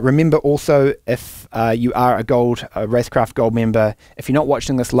remember also, if you are a Racecraft Gold member, if you're not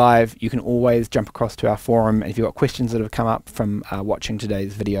watching this live, you can always jump across to our forum, and if you've got questions that have come up from watching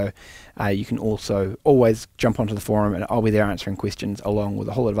today's video, you can also always jump onto the forum, and I'll be there answering questions along with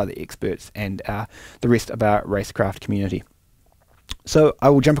a whole lot of other experts and the rest of our Racecraft community. So I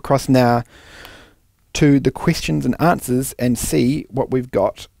will jump across now to the questions and answers and see what we've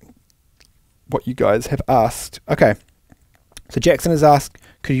got, what you guys have asked. Okay. So Jackson has asked,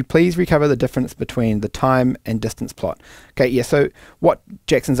 could you please recover the difference between the time and distance plot? Okay, yeah, so what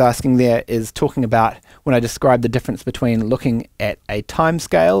Jackson's asking there is talking about when I describe the difference between looking at a time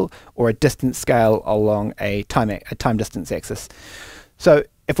scale or a distance scale along a time distance axis. So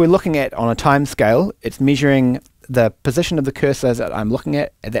if we're looking at on a time scale, it's measuring the position of the cursor that I'm looking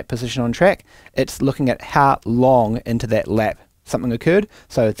at that position on track. It's looking at how long into that lap something occurred,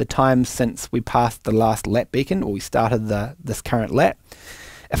 so the time since we passed the last lap beacon, or we started this current lap.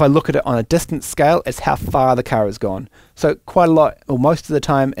 If I look at it on a distance scale, it's how far the car has gone. So quite a lot, or most of the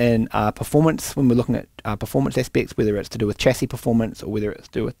time in performance, when we're looking at performance aspects, whether it's to do with chassis performance or whether it's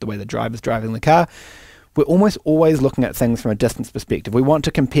to do with the way the driver's driving the car, we're almost always looking at things from a distance perspective. We want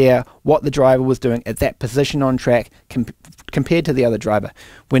to compare what the driver was doing at that position on track compared to the other driver.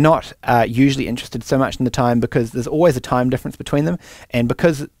 We're not usually interested so much in the time, because there's always a time difference between them, and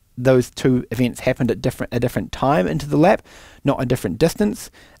because those two events happened at a different time into the lap, not a different distance,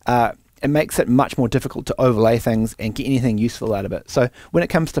 it makes it much more difficult to overlay things and get anything useful out of it. So when it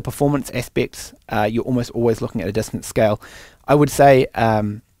comes to performance aspects, you're almost always looking at a distance scale. I would say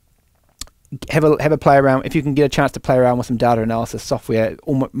have a play around. If you can get a chance to play around with some data analysis software,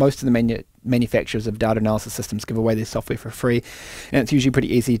 most of the manufacturers of data analysis systems give away their software for free, and it's usually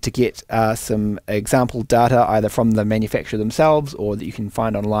pretty easy to get some example data either from the manufacturer themselves or that you can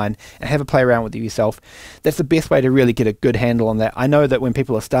find online and have a play around with it yourself. That's the best way to really get a good handle on that. I know that when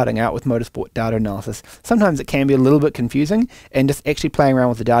people are starting out with motorsport data analysis, sometimes it can be a little bit confusing, and just actually playing around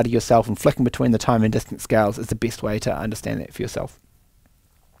with the data yourself and flicking between the time and distance scales is the best way to understand that for yourself.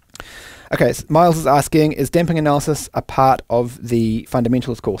 Okay, so Miles is asking, is damping analysis a part of the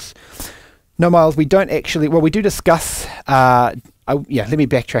fundamentals course? No, Miles, we don't actually, well, we do discuss, yeah, let me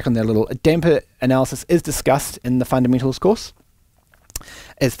backtrack on that a little. Damper analysis is discussed in the fundamentals course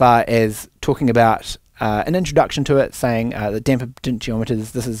as far as talking about an introduction to it, saying the damper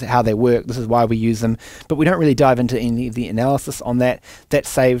potentiometers, this is how they work, this is why we use them, but we don't really dive into any of the analysis on that. That's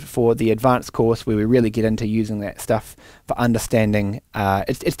saved for the advanced course where we really get into using that stuff for understanding.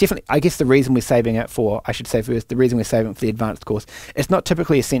 It's definitely, I guess the reason we're saving it for, I should say first, the reason we're saving it for the advanced course, it's not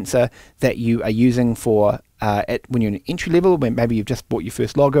typically a sensor that you are using for when you're in entry level, when maybe you've just bought your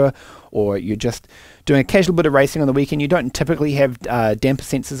first logger, or you're just doing a casual bit of racing on the weekend. You don't typically have damper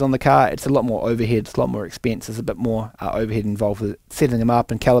sensors on the car. It's a lot more overhead, it's a lot more expense, there's a bit more overhead involved with setting them up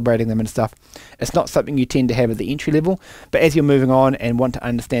and calibrating them and stuff. It's not something you tend to have at the entry level, but as you're moving on and want to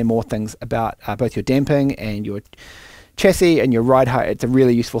understand more things about both your damping and your chassis and your ride height, it's a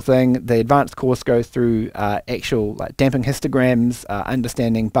really useful thing. The advanced course goes through actual damping histograms,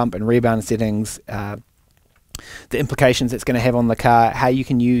 understanding bump and rebound settings, the implications it's going to have on the car, how you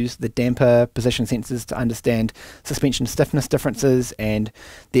can use the damper position sensors to understand suspension stiffness differences and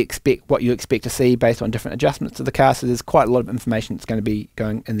what you expect to see based on different adjustments to the car. So there's quite a lot of information that's going to be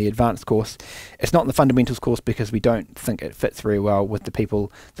going in the advanced course. It's not in the fundamentals course because we don't think it fits very well with the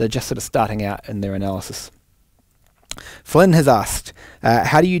people that are just sort of starting out in their analysis. Flynn has asked,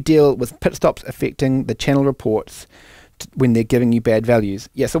 how do you deal with pit stops affecting the channel reports when they're giving you bad values?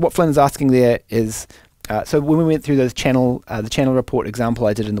 Yeah, so what Flynn is asking there is, so when we went through those the channel report example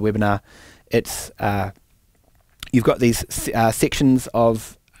I did in the webinar, it's you've got these sections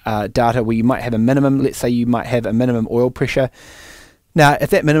of data where you might have a minimum. Let's say you might have a minimum oil pressure. Now, if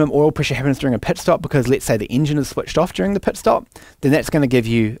that minimum oil pressure happens during a pit stop because let's say the engine is switched off during the pit stop, then that's going to give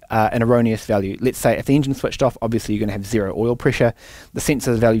you an erroneous value. Let's say if the engine's switched off, obviously you're going to have 0 oil pressure. The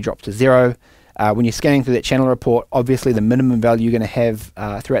sensor's value drops to 0. When you're scanning through that channel report, obviously the minimum value you're going to have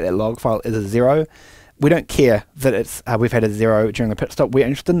throughout that log file is a 0. We don't care that it's we've had a 0 during the pit stop. We're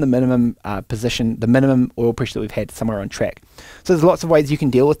interested in the minimum position, the minimum oil pressure that we've had somewhere on track. So there's lots of ways you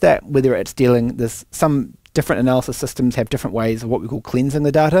can deal with that, whether it's dealing, there's some different analysis systems have different ways of what we call cleansing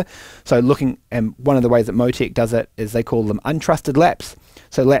the data. So looking, and one of the ways that Motec does it is they call them untrusted laps.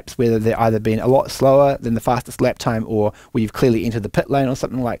 So laps where they're either been a lot slower than the fastest lap time or where you've clearly entered the pit lane or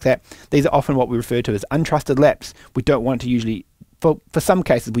something like that. These are often what we refer to as untrusted laps. We don't want to usually, for some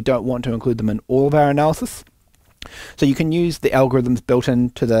cases, we don't want to include them in all of our analysis. So you can use the algorithms built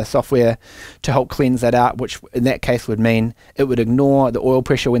into the software to help cleanse that out, which in that case would mean it would ignore the oil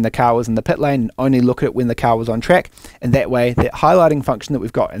pressure when the car was in the pit lane and only look at it when the car was on track. And that way, that highlighting function that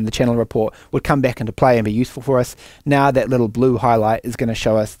we've got in the channel report would come back into play and be useful for us. Now that little blue highlight is going to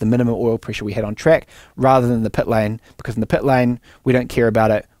show us the minimum oil pressure we had on track rather than the pit lane, because in the pit lane, we don't care about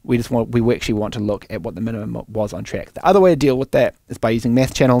it. We actually want to look at what the minimum was on track. The other way to deal with that is by using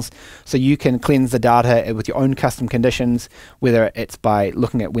math channels. So you can cleanse the data with your own custom conditions, whether it's by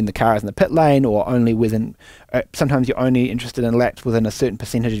looking at when the car is in the pit lane or only within, sometimes you're only interested in laps within a certain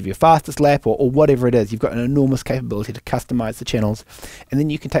percentage of your fastest lap or whatever it is. You've got an enormous capability to customize the channels. And then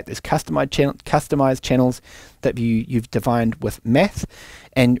you can take those customized channels that you've defined with math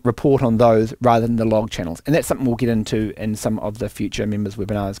and report on those rather than the log channels. And that's something we'll get into in some of the future members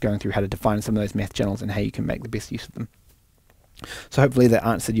webinars, going through how to define some of those math channels and how you can make the best use of them. So hopefully that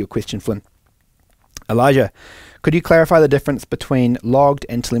answered your question, Flynn. Elijah, could you clarify the difference between logged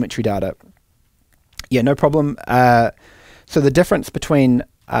and telemetry data? Yeah, no problem. So the difference between,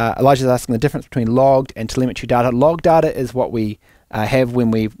 Elijah's asking the difference between logged and telemetry data. Log data is what we have when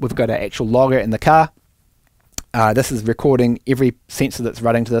we've got an actual logger in the car. This is recording every sensor that's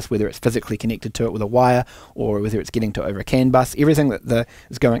running to this, whether it's physically connected to it with a wire or whether it's getting to it over a CAN bus. Everything that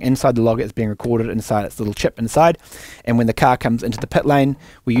is going inside the logger is being recorded inside its little chip inside. And when the car comes into the pit lane,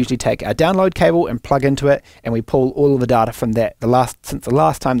 we usually take our download cable and plug into it, and we pull all of the data from that. Since the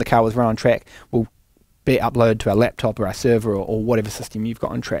last time the car was run on track will be uploaded to our laptop or our server or whatever system you've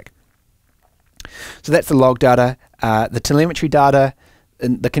got on track. So that's the log data. The telemetry data,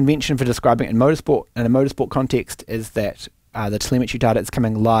 and the convention for describing it in a motorsport context is that the telemetry data is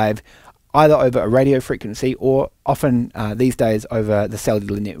coming live either over a radio frequency or often these days over the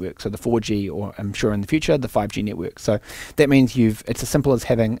cellular network, so the 4G, or I'm sure in the future the 5G network. So that means it's as simple as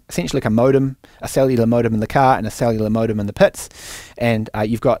having essentially like a modem, a cellular modem in the car and a cellular modem in the pits, and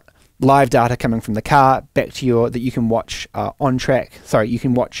you've got live data coming from the car back to that you can watch on track. Sorry, you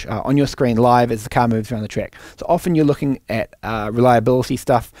can watch on your screen live as the car moves around the track. So often you're looking at reliability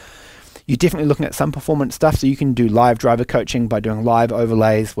stuff. You're definitely looking at some performance stuff, so you can do live driver coaching by doing live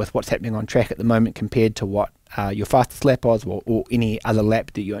overlays with what's happening on track at the moment compared to what your fastest lap was, or any other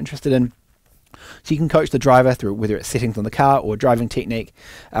lap that you're interested in. So you can coach the driver through whether it's settings on the car or driving technique.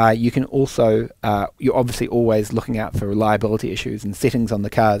 You can also, you're obviously always looking out for reliability issues and settings on the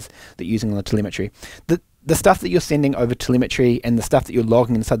cars that you're using on the telemetry. The stuff that you're sending over telemetry and the stuff that you're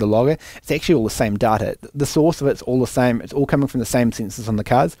logging inside the logger, it's actually all the same data. The source of it's all the same. It's all coming from the same sensors on the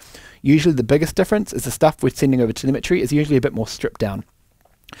cars. Usually the biggest difference is the stuff we're sending over telemetry is usually a bit more stripped down.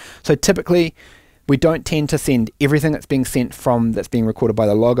 So typically, we don't tend to send everything that's being sent that's being recorded by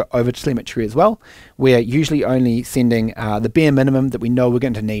the logger over telemetry as well. We're usually only sending the bare minimum that we know we're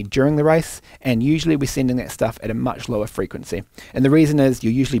going to need during the race, and usually we're sending that stuff at a much lower frequency. And the reason is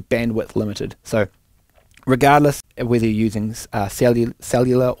you're usually bandwidth limited. So regardless of whether you're using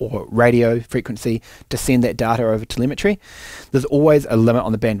cellular or radio frequency to send that data over telemetry, there's always a limit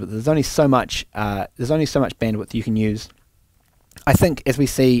on the bandwidth. There's only so much bandwidth you can use. I think as we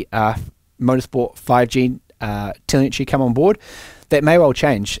see motorsport 5G telemetry come on board, that may well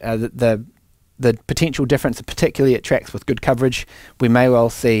change. The potential difference, particularly at tracks with good coverage, we may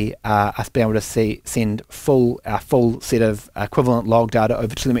well see us be able to send our full set of equivalent log data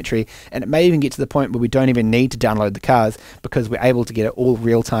over telemetry, and it may even get to the point where we don't even need to download the cars because we're able to get it all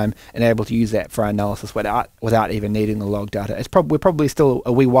real time and able to use that for our analysis without even needing the log data. We're probably still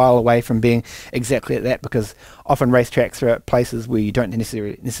a wee while away from being exactly at that, because often racetracks are at places where you don't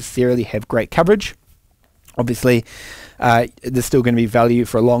necessarily have great coverage. Obviously, there's still going to be value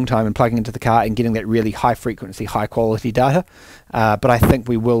for a long time in plugging into the car and getting that really high frequency, high quality data. But I think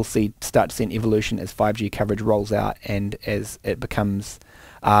we will start to see an evolution as 5G coverage rolls out and as it becomes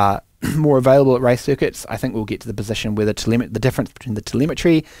more available at race circuits. I think we'll get to the position where the difference between the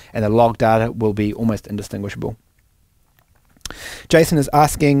telemetry and the log data will be almost indistinguishable. Jason is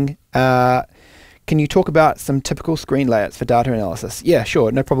asking, can you talk about some typical screen layouts for data analysis? Yeah,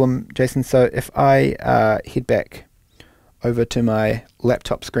 sure, no problem, Jason. So if I head back over to my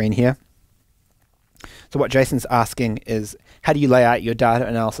laptop screen here. So what Jason's asking is, how do you lay out your data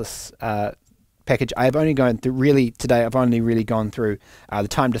analysis package? I've only gone through, I've only really gone through the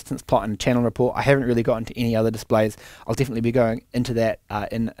time distance plot and channel report. I haven't really gotten to any other displays. I'll definitely be going into that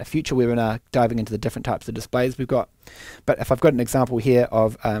in a future webinar, diving into the different types of displays we've got. But if I've got an example here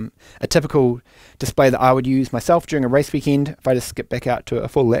of a typical display that I would use myself during a race weekend, if I just skip back out to a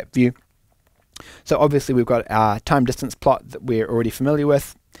full lap view. So obviously we've got our time distance plot that we're already familiar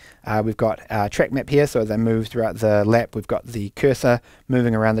with. We've got our track map here, so as I move throughout the lap, we've got the cursor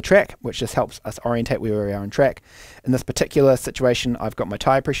moving around the track, which just helps us orientate where we are on track. In this particular situation, I've got my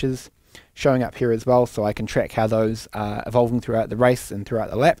tyre pressures showing up here as well, so I can track how those are evolving throughout the race and throughout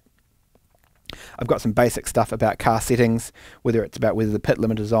the lap. I've got some basic stuff about car settings, whether it's about whether the pit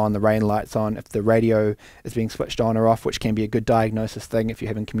limit is on, the rain light's on, if the radio is being switched on or off, which can be a good diagnosis thing. If you're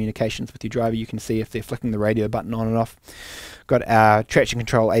having communications with your driver, you can see if they're flicking the radio button on and off. Got our traction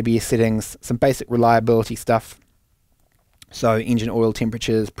control, ABS settings, some basic reliability stuff. So engine oil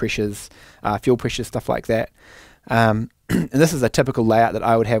temperatures, pressures, fuel pressures, stuff like that. And this is a typical layout that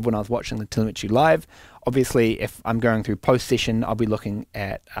I would have when I was watching the telemetry live. Obviously, if I'm going through post-session, I'll be looking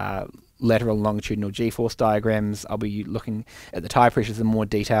at lateral and longitudinal G-force diagrams. I'll be looking at the tyre pressures in more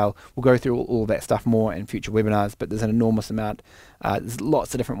detail. We'll go through all of that stuff more in future webinars, but there's an enormous amount. There's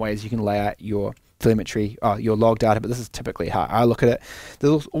lots of different ways you can lay out your telemetry, your log data, but this is typically how I look at it.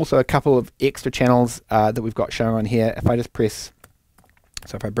 There's also a couple of extra channels that we've got shown on here. If I just press,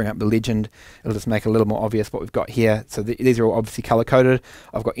 so if I bring up the legend, it'll just make it a little more obvious what we've got here. So these are all obviously color coded.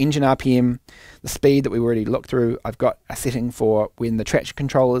 I've got engine RPM, the speed that we already looked through. I've got a setting for when the traction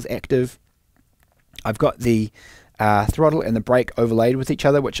control is active. I've got the throttle and the brake overlaid with each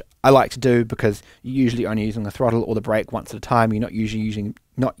other, which I like to do because you're usually only using the throttle or the brake once at a time. You're not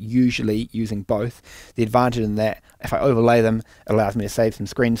usually using both. The advantage in that, if I overlay them, it allows me to save some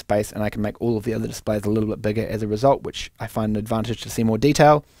screen space, and I can make all of the other displays a little bit bigger as a result, which I find an advantage to see more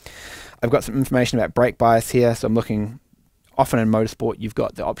detail. I've got some information about brake bias here, so I'm looking. Often in motorsport, you've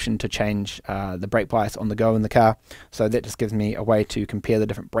got the option to change the brake bias on the go in the car, so that just gives me a way to compare the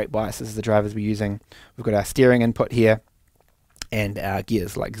different brake biases the drivers were using. We've got our steering input here, and our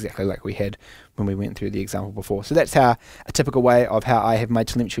gears, exactly like we had when we went through the example before. So that's how a typical way of how I have my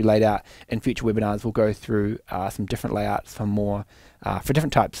telemetry laid out. In future webinars, we'll go through some different layouts for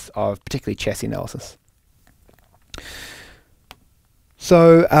different types of particularly chassis analysis.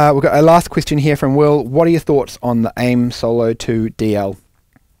 So we've got a last question here from Will. What are your thoughts on the AIM Solo 2 DL?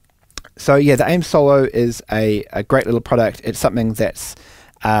 So yeah, the AIM Solo is a great little product. It's something that's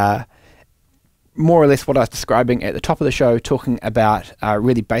more or less what I was describing at the top of the show, talking about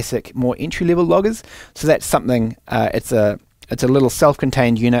really basic, more entry-level loggers. So that's something, it's a little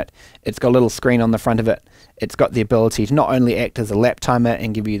self-contained unit. It's got a little screen on the front of it. It's got the ability to not only act as a lap timer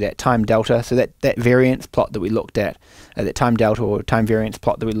and give you that time delta, so that variance plot that we looked at, that time delta or time variance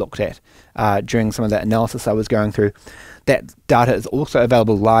plot that we looked at during some of that analysis I was going through, that data is also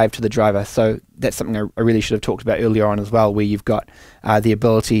available live to the driver. So that's something I really should have talked about earlier on as well, where you've got the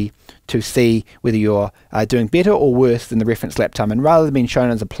ability to see whether you're doing better or worse than the reference lap time. And rather than being shown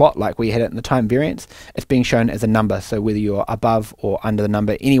as a plot like we had it in the time variance, it's being shown as a number. So whether you're above or under the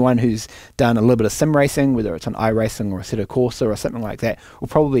number, anyone who's done a little bit of sim racing, whether it's on iRacing or Assetto Corsa or something like that, will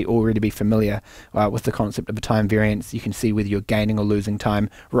probably already be familiar with the concept of a time variance. You can see whether you're gaining or losing time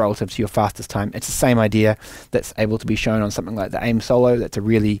relative to your fastest time. It's the same idea that's able to be shown on something like the AIM Solo. That's a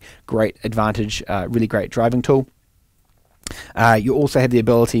really great advantage, really great driving tool. You also have the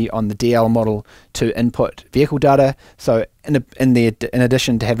ability on the DL model to input vehicle data. So in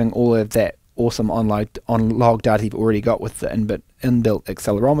addition to having all of that awesome on-log data you've already got with the inbuilt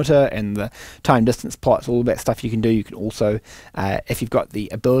accelerometer and the time distance plots, all of that stuff you can do. You can also, if you've got the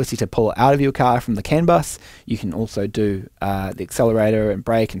ability to pull out of your car from the CAN bus, you can also do the accelerator and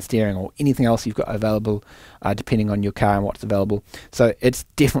brake and steering or anything else you've got available, depending on your car and what's available. So it's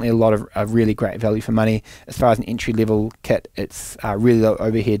definitely a lot of really great value for money. As far as an entry-level kit, it's really low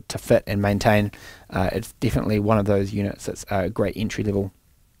overhead to fit and maintain. It's definitely one of those units that's a great entry-level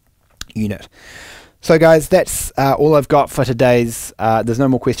unit. So guys, that's all I've got for today's, there's no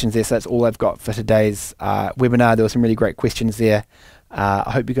more questions there, so that's all I've got for today's webinar. There were some really great questions there.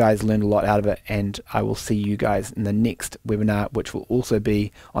 I hope you guys learned a lot out of it, and I will see you guys in the next webinar, which will also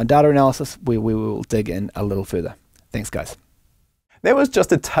be on data analysis, where we will dig in a little further. Thanks guys. That was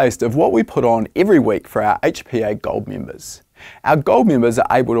just a taste of what we put on every week for our HPA Gold members. Our Gold members are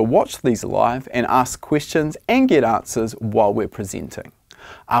able to watch these live and ask questions and get answers while we're presenting.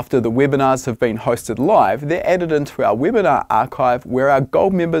 After the webinars have been hosted live, they're added into our webinar archive where our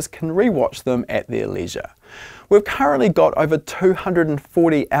Gold members can re-watch them at their leisure. We've currently got over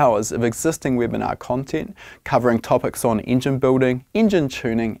 240 hours of existing webinar content covering topics on engine building, engine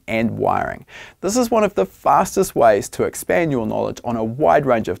tuning and wiring. This is one of the fastest ways to expand your knowledge on a wide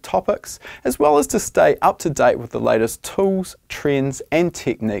range of topics, as well as to stay up to date with the latest tools, trends and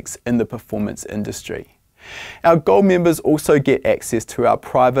techniques in the performance industry. Our Gold members also get access to our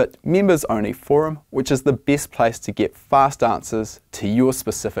private members-only forum, which is the best place to get fast answers to your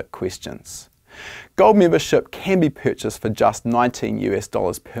specific questions. Gold membership can be purchased for just $19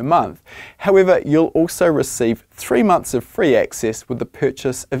 US per month. However, you'll also receive 3 months of free access with the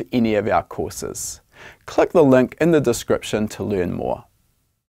purchase of any of our courses. Click the link in the description to learn more.